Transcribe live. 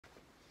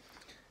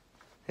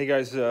Hey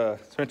guys,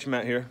 Sanity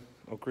Matt here,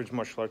 Oak Ridge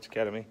Martial Arts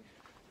Academy.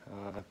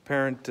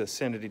 Parent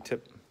Sanity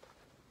Tip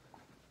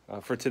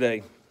for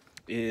today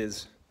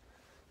is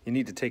you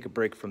need to take a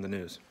break from the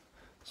news.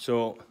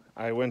 So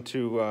I went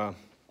to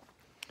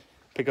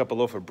pick up a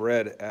loaf of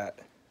bread at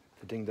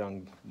the Ding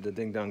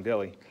Dong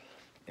Deli,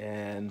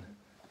 and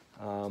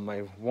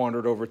I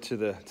wandered over to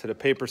the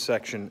paper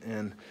section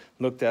and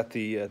looked at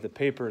the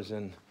papers,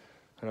 and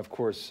of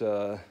course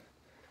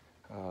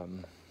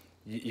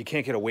you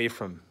can't get away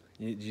from.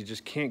 You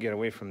just can't get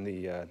away from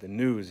the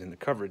news and the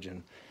coverage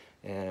and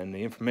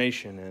the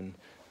information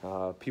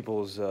and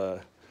people's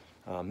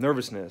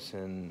nervousness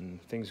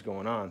and things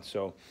going on.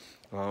 So,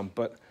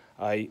 but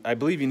I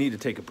believe you need to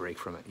take a break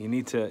from it. You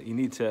need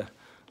to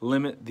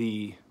limit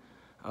the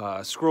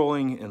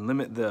scrolling and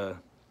limit the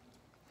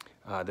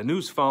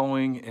news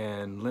following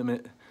and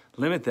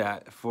limit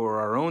that for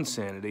our own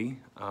sanity.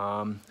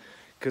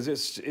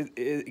 Because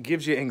it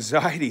gives you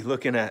anxiety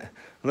looking at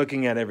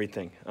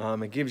everything.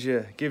 It gives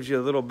you a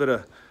little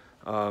bit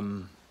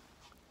of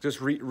just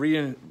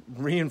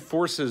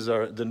reinforces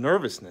the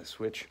nervousness,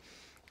 which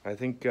I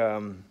think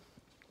it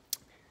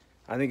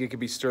could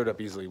be stirred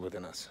up easily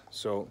within us.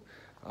 So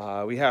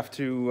we have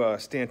to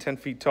stand 10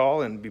 feet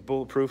tall and be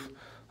bulletproof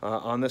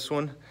on this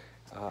one,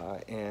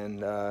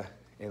 and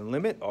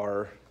limit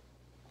our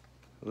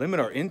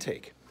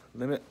intake,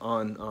 limit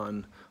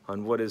on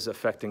what is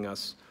affecting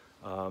us.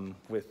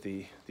 With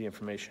the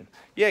information.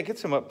 Yeah, get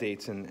some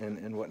updates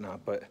and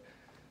whatnot, but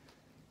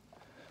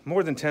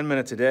more than 10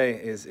 minutes a day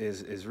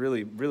is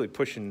really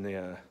pushing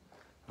the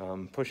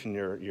pushing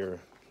your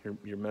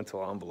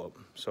mental envelope.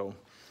 So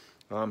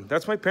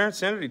that's my parent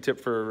sanity tip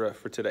for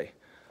today.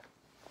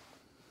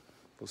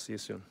 We'll see you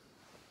soon.